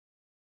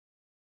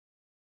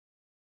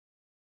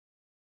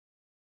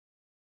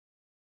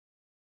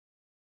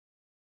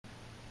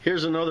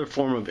Here's another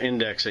form of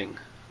indexing.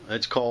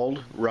 It's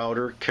called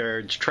router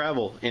carriage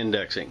travel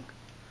indexing.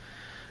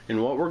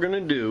 And what we're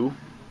going to do,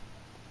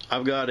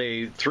 I've got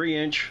a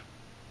 3-inch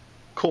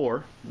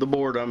core, the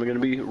board I'm going to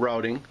be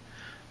routing,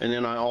 and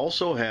then I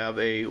also have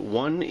a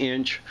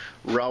 1-inch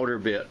router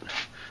bit.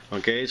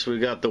 Okay, so we've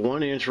got the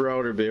 1-inch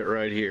router bit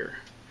right here,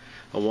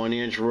 a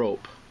 1-inch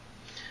rope.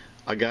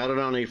 I got it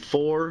on a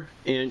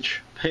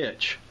 4-inch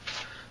pitch,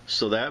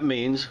 so that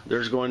means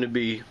there's going to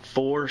be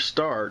 4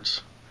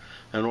 starts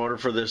in order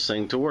for this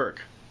thing to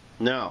work.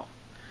 Now,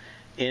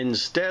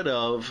 instead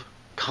of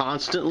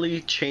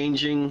constantly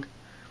changing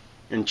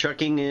and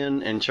chucking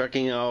in and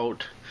chucking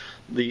out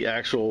the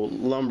actual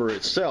lumber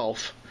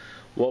itself,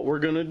 what we're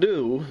going to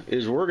do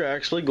is we're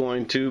actually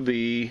going to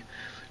be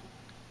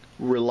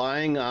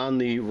relying on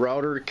the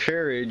router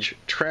carriage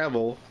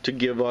travel to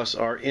give us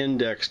our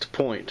indexed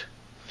point.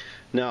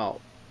 Now,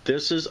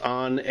 this is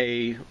on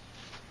a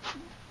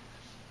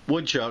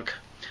woodchuck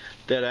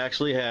that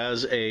actually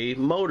has a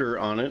motor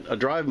on it, a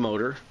drive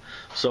motor.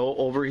 So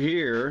over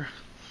here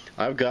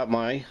I've got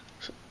my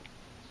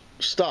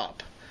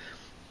stop.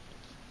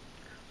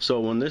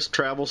 So when this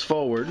travels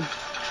forward,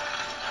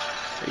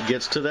 it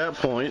gets to that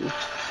point,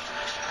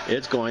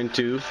 it's going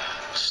to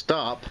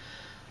stop.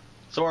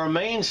 So our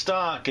main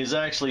stock is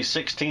actually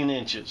 16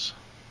 inches.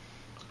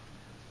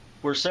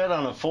 We're set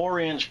on a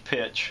 4-inch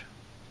pitch.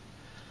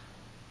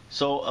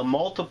 So a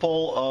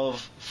multiple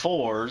of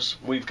 4s,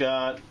 we've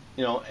got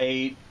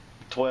 8,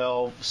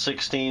 12,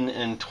 16,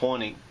 and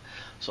 20.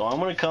 So I'm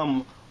going to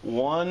come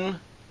 1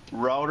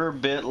 router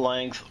bit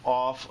length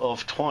off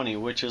of 20,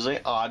 which is an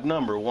odd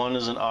number. 1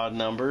 is an odd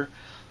number.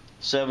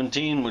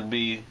 17 would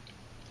be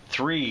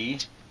 3.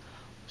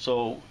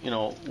 So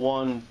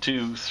 1,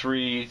 2,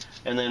 3,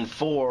 and then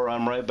 4.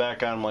 I'm right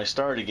back on my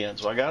start again.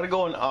 So I got to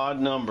go an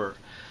odd number.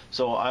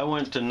 So I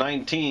went to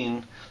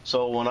 19.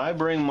 So when I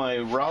bring my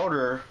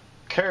router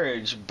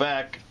carriage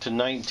back to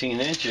 19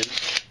 inches,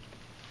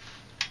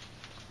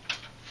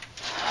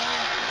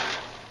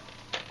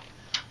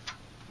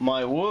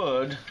 my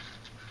wood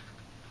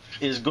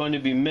is going to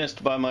be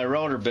missed by my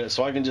router bit,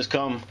 so I can just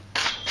come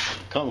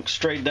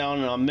straight down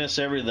and I'll miss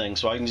everything,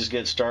 so I can just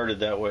get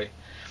started that way.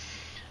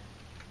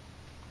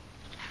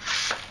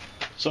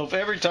 So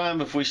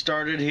if we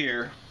started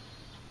here,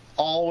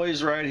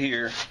 always right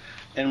here,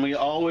 and we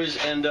always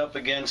end up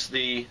against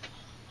the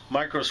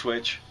micro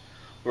switch,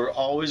 we're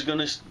always going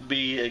to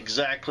be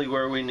exactly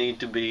where we need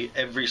to be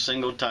every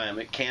single time.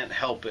 It can't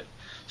help it.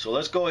 So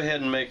let's go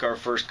ahead and make our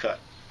first cut.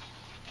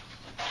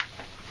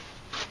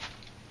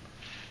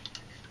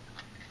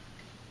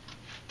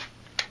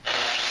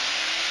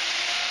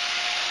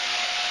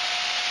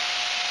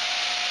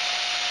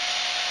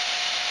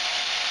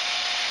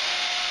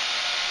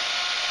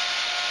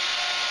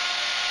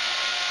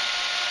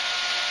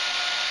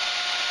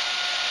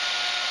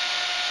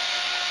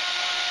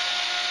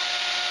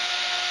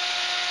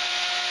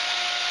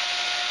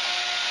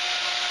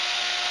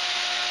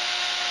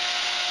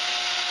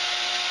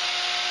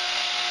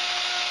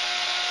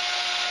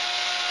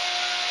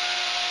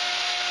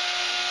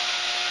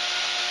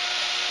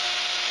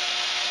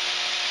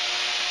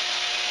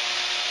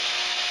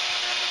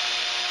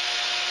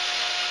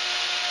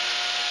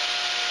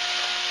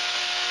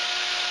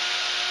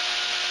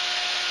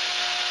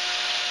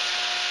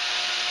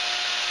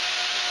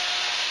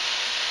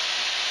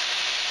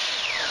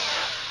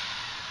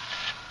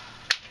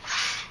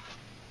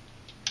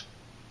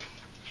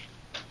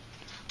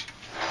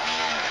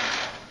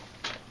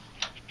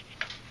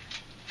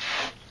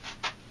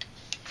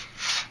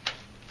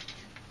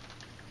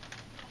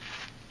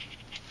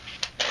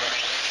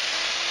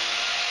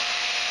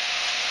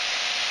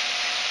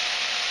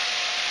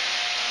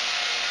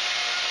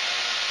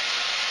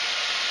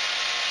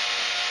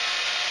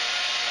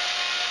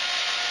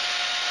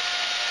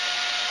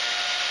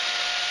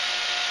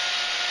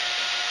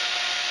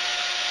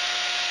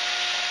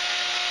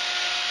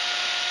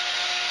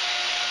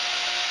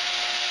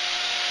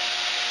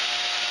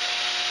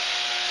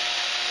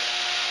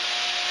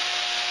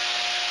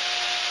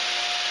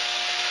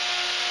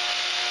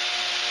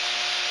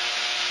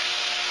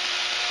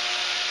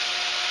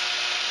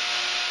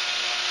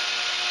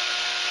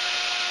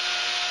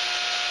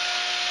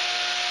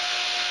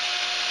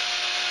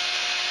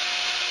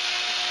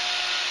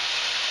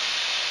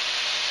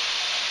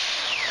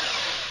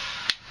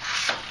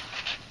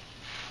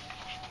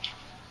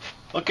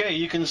 Okay,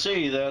 you can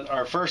see that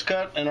our first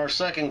cut and our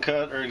second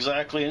cut are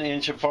exactly 1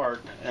 inch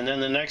apart, and then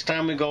the next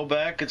time we go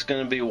back it's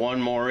going to be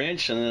 1 more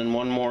inch and then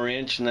 1 more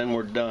inch, and then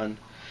we're done.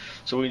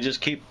 So we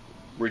just keep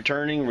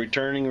returning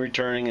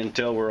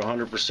until we're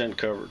 100%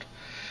 covered.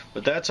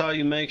 But that's how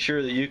you make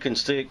sure that you can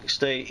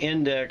stay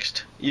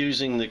indexed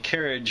using the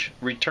carriage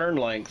return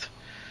length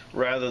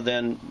rather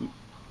than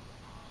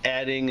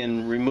adding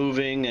and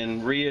removing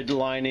and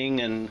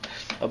realigning and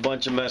a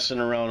bunch of messing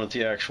around with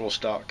the actual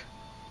stock.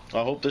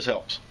 I hope this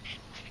helps.